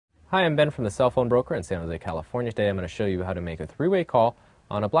Hi, I'm Ben from the Cellphone Broker in San Jose, California. Today I'm going to show you how to make a three-way call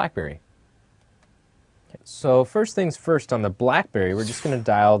on a Blackberry. So first things first, on the Blackberry, we're just going to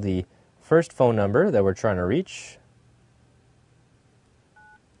dial the first phone number that we're trying to reach.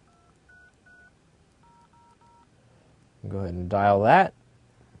 Go ahead and dial that.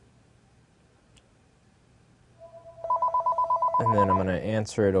 And then I'm going to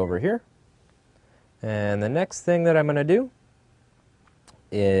answer it over here. And the next thing that I'm going to do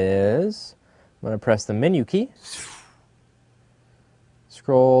is I'm going to press the menu key,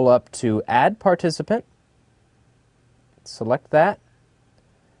 scroll up to Add Participant, select that,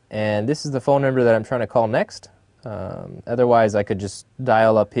 and this is the phone number that I'm trying to call next. Otherwise, I could just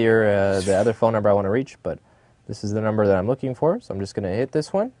dial up here the other phone number I want to reach, but this is the number that I'm looking for, so I'm just going to hit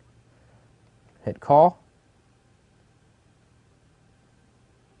this one, hit call.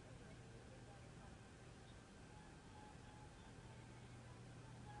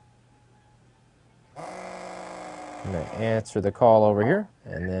 I'm going to answer the call over here,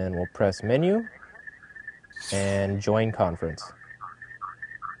 and then we'll press menu and join conference.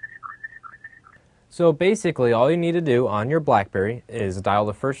 So basically all you need to do on your Blackberry is dial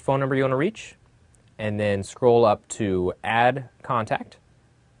the first phone number you want to reach and then scroll up to add contact.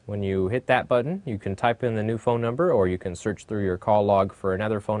 When you hit that button, you can type in the new phone number, or you can search through your call log for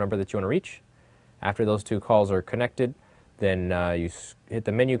another phone number that you want to reach. After those two calls are connected, then you hit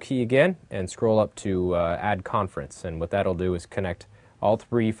the menu key again and scroll up to add conference, and what that'll do is connect all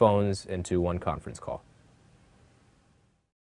three phones into one conference call.